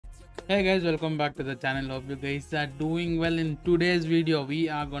Hey guys, welcome back to the channel. Hope you guys are doing well. In today's video we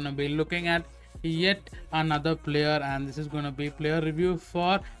are gonna be looking at yet another player, and this is gonna be player review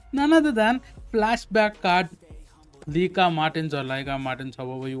for none other than flashback card LIEKE Martens, or LIEKE Martens,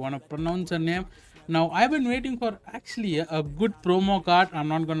 however you want to pronounce her name. Now I've been waiting for actually a good promo card. I'm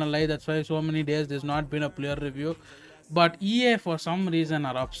not gonna lie, that's why so many days there's not been a player review. But EA for some reason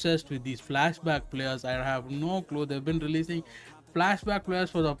are obsessed with these flashback players. I have no clue. They've been releasing flashback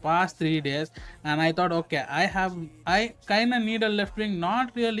players for the past 3 days, and I thought, okay, I kind of need a left wing,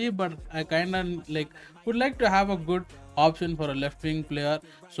 not really, but I kind of would like to have a good option for a left wing player.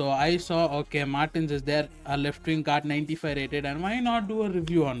 So I saw, okay, Martens is there, a left wing card, 95 rated, and why not do a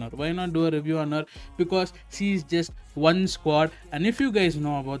review on her? Because she's just one squad. And if you guys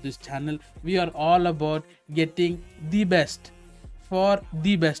know about this channel, we are all about getting the best for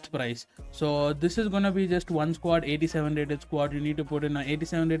the best price. So this is gonna be just one squad, 87 rated squad. You need to put in an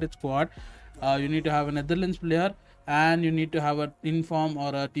 87 rated squad. You need to have a Netherlands player, and you need to have an inform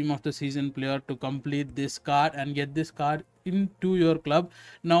or a team of the season player to complete this card and get this card into your club.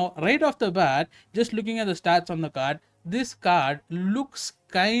 Now right off the bat, just looking at the stats on the card, this card looks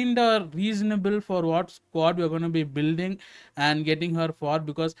kind of reasonable for what squad we're going to be building and getting her for,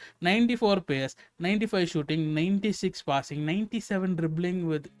 because 94 pace, 95 shooting, 96 passing, 97 dribbling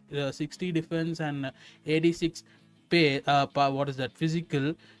with 60 defense and 86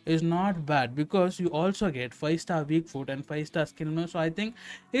 physical is not bad, because you also get 5-star weak foot and 5-star skill move. So I think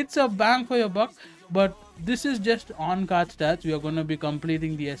it's a bang for your buck. But this is just on card stats. We are going to be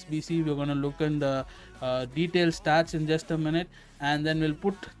completing the SBC. We're going to look in the detailed stats in just a minute, and then we'll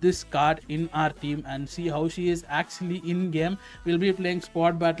put this card in our team and see how she is actually in game. We'll be playing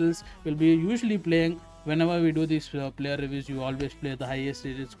squad battles. We'll be usually playing, whenever we do these player reviews, you always play the highest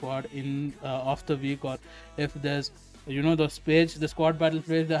rated squad in of the week, or if there's the squad battle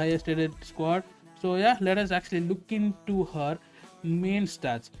page, the highest rated squad. So yeah, let us actually look into her main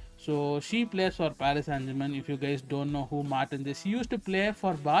stats. So she plays for Paris Saint-Germain. If you guys don't know who Martens is, she used to play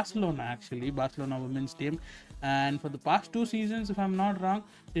for Barcelona, actually, Barcelona women's team, and for the past 2 seasons, if I'm not wrong,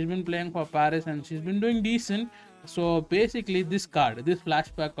 she's been playing for Paris and she's been doing decent. So basically this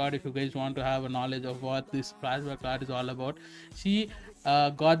flashback card, if you guys want to have a knowledge of what this flashback card is all about, she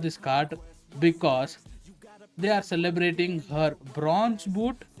got this card because they are celebrating her bronze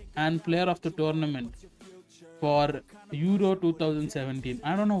boot and player of the tournament for Euro 2017.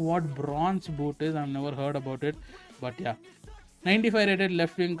 I don't know what bronze boot is, I've never heard about it, but yeah, 95 rated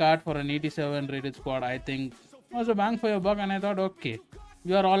left wing card for an 87 rated squad, I think was a bang for your buck. And I thought, okay,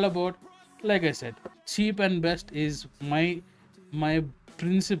 we are all about, like I said, cheap and best is my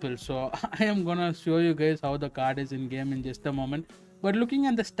principle. So I am gonna show you guys how the card is in game in just a moment. But looking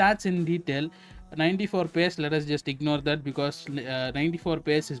at the stats in detail, 94 pace, let us just ignore that, because 94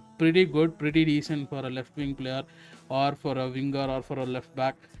 pace is pretty good, pretty decent for a left wing player, or for a winger, or for a left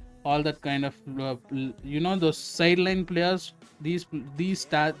back, all that kind of those sideline players. These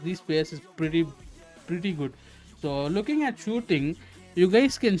pace is pretty good. So looking at shooting, you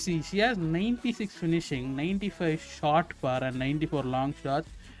guys can see she has 96 finishing, 95 shot bar, and 94 long shots,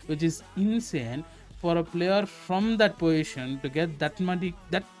 which is insane for a player from that position to get that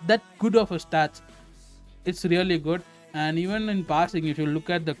good of a stats. It's really good. And even in passing, if you look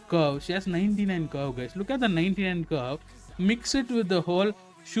at the curve, she has 99 curve, guys. Look at the 99 curve, mix it with the whole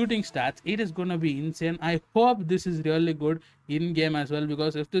shooting stats, it is gonna be insane. I hope this is really good in game as well,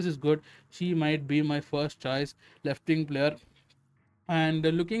 because if this is good, she might be my first choice left wing player. And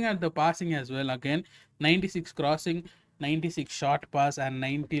looking at the passing as well, again, 96 crossing, 96 short pass, and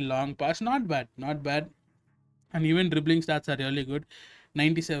 90 long pass. Not bad. And even dribbling stats are really good.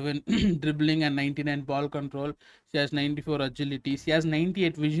 97 dribbling and 99 ball control. She has 94 agility. She has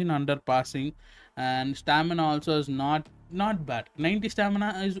 98 vision under passing, and stamina also is not bad. 90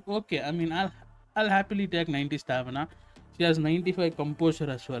 stamina is okay. I mean, I'll happily take 90 stamina. She has 95 composure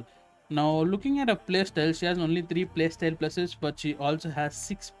as well. Now looking at her playstyle, she has only 3 playstyle pluses, but she also has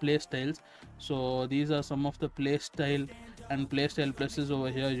 6 playstyles. So these are some of the playstyle and playstyle pluses over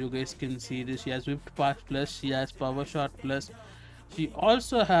here. You guys can see this. She has whipped pass plus, she has power shot plus, she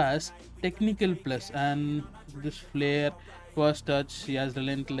also has technical plus, and this flare, first touch, she has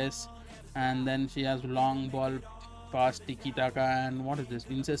relentless, and then she has long ball pass, tiki taka, and what is this,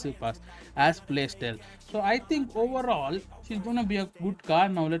 incisive pass as playstyle. So I think overall she's gonna be a good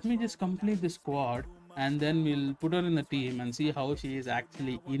card. Now let me just complete the squad, and then we'll put her in the team and see how she is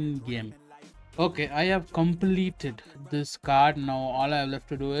actually in game. Okay, I have completed this card. Now all I have left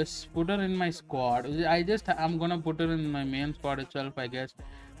to do is put her in my squad. I'm gonna put her in my main squad itself, I guess,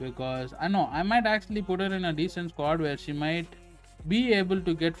 because I know I might actually put her in a decent squad where she might be able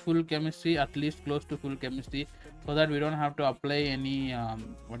to get full chemistry, at least close to full chemistry, so that we don't have to apply any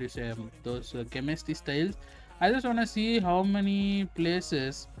what do you say, those chemistry styles. I just want to see how many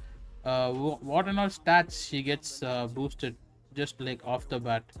places, what and all stats she gets boosted just like off the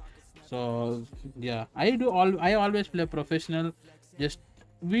bat. So yeah, I always play professional. Just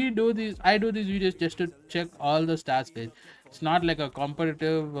I do these videos just to check all the stats, guys. It's not like a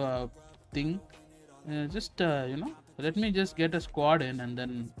competitive thing. Just let me just get a squad in, and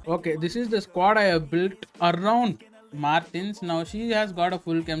then okay, this is the squad I have built around Martens. Now she has got a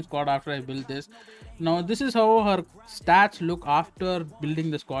full chem squad after I built this. Now this is how her stats look after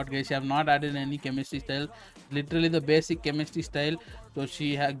building the squad, guys. She have not added any chemistry style, literally the basic chemistry style. So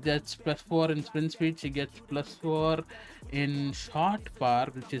she gets +4 in sprint speed, she gets +4 in shot par,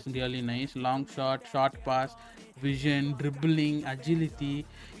 which is really nice. Long shot, short pass, vision, dribbling, agility,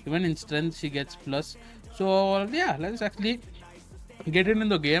 even in strength she gets plus. So yeah, let's actually get it in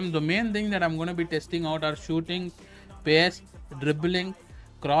the game. The main thing that I'm going to be testing out are shooting, pace, dribbling,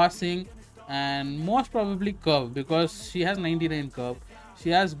 crossing, and most probably curve, because she has 99 curve. She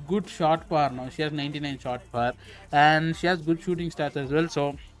has good shot power now. She has 99 shot power, and she has good shooting stats as well.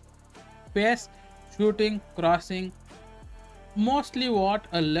 So pace, shooting, crossing, mostly what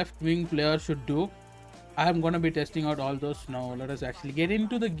a left wing player should do. I'm going to be testing out all those now. Let us actually get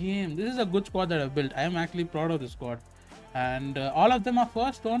into the game. This is a good squad that I've built. I am actually proud of the squad, and all of them are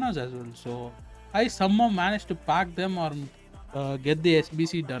first owners as well. So I somehow managed to pack them or get the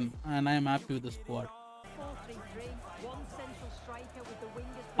SBC done, and I am happy with the squad.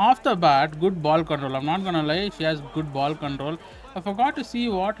 Off the bat, good ball control. I'm not gonna lie, she has good ball control. I forgot to see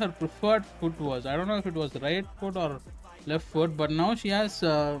what her preferred foot was. I don't know if it was right foot or left foot, but now she has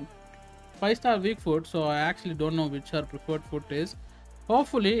 5-star weak foot, so I actually don't know which her preferred foot is.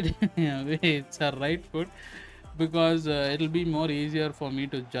 Hopefully it's her right foot, because it'll be more easier for me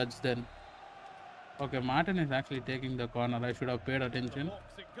to judge then. Okay, Martin is actually taking the corner. I should have paid attention.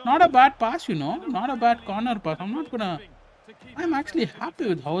 Not a bad pass, not a bad corner pass. I'm actually happy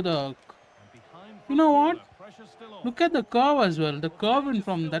with how the, what, look at the curve as well. The curve in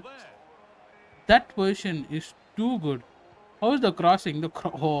from that position is too good. How is the crossing?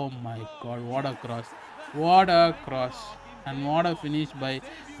 Oh my god, what a cross. What a cross. And what a finish by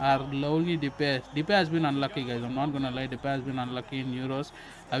our lovely Dipe. Dipe has been unlucky, guys. I'm not gonna lie, Dipe has been unlucky in Euros.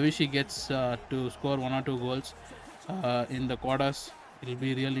 I wish he gets to score 1 or 2 goals in the quarters. It'll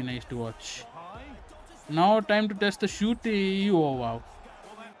be really nice to watch. Now time to test the shooting. Oh wow.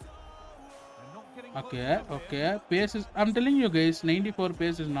 Okay. Pace is, I'm telling you guys, 94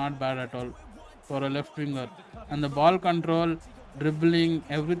 pace is not bad at all for a left winger. And the ball control, dribbling,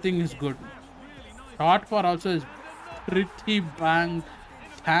 everything is good. Shot for also is pretty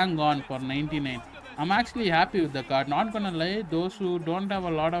hang on for 99. I'm actually happy with the card. Not gonna lie, those who don't have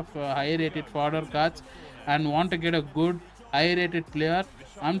a lot of high rated fodder cards and want to get a good high rated player,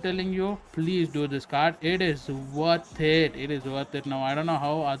 I'm telling you, please do this card. It is worth it. It is worth it. Now I don't know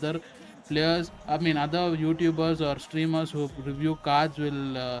how other players, other YouTubers or streamers who review cards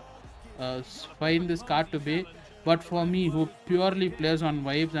will find this card to be, but for me, who purely plays on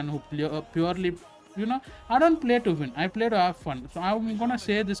vibes and who purely, I don't play to win, I play to have fun. So I'm gonna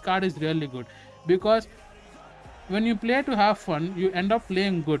say this card is really good, because when you play to have fun, you end up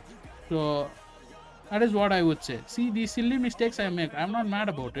playing good. So that is what I would say. See, these silly mistakes I make, I'm not mad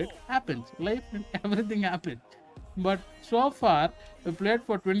about it. Happens. Life, everything happens. But so far, we played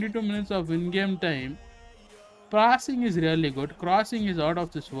for 22 minutes of in-game time. Passing is really good. Crossing is out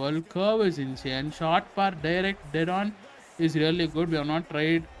of this world. Curve is insane. Shot par, direct, dead on is really good. We have not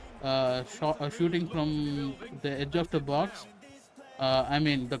tried shooting from the edge of the box.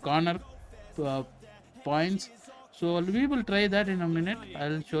 The corner points. So we will try that in a minute.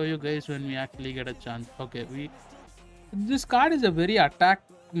 I'll show you guys when we actually get a chance. Okay, this card is a very attack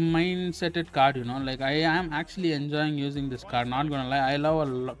mindseted card, like I am actually enjoying using this card. Not gonna lie, I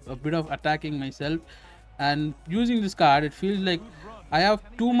love a bit of attacking myself, and using this card, it feels like I have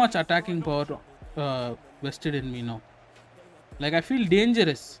too much attacking power vested in me now. Like I feel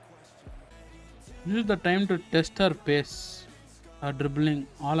dangerous. This is the time to test her pace, her dribbling,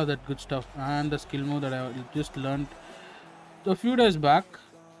 all of that good stuff, and the skill move that I just learned a few days back.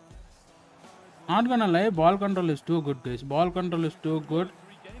 Not gonna lie, ball control is too good, guys. Ball control is too good.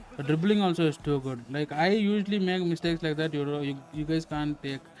 The dribbling also is too good. Like I usually make mistakes like that. You guys can't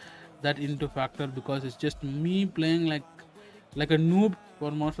take that into factor, because it's just me playing like a noob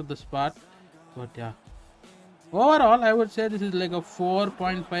for most of the spot. But yeah, overall I would say this is like a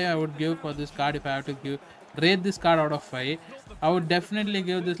 4.5 I would give for this card. If I have to rate this card out of 5, I would definitely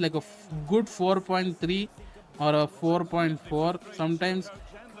give this like a good 4.3 or a 4.4. Sometimes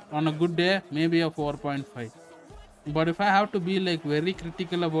on a good day maybe a 4.5. But if I have to be like very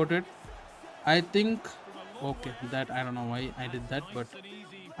critical about it, I think, okay, that I don't know why I did that, but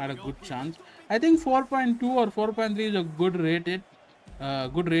I had a good chance. I think 4.2 or 4.3 is a good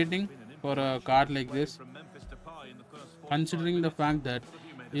rating for a card like this, considering the fact that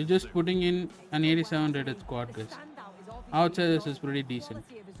you're just putting in an 87 rated squad, guys. I would say this is pretty decent.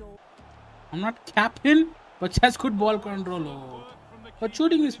 I'm not captain, but has good ball control. Oh. But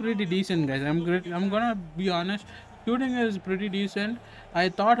shooting is pretty decent, guys. I'm gonna be honest. Shooting is pretty decent. I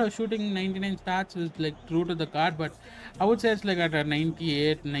thought her shooting 99 stats is like true to the card, but I would say it's like at a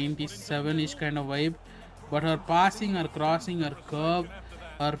 98, 97 ish kind of vibe. But her passing, her crossing, her curve,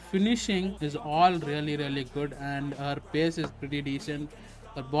 her finishing is all really good, and her pace is pretty decent.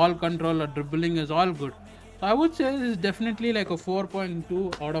 Her ball control, her dribbling is all good. So I would say this is definitely like a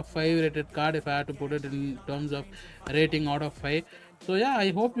 4.2 out of 5 rated card if I had to put it in terms of rating out of 5. So yeah,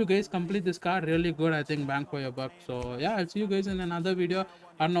 I hope you guys complete this card. Really good, I think, bang for your buck. So yeah, I'll see you guys in another video.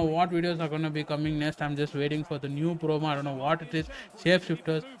 I don't know what videos are going to be coming next. I'm just waiting for the new promo. I don't know what it is,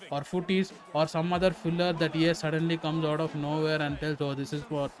 shapeshifters or futties or some other filler that suddenly comes out of nowhere and tells, oh, this is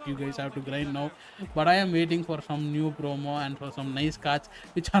what you guys have to grind now. But I am waiting for some new promo and for some nice cards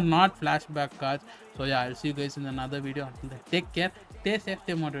which are not flashback cards. So yeah, I'll see you guys in another video. Until then, take care, stay safe,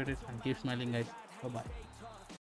 stay motivated, and keep smiling, guys. Bye bye.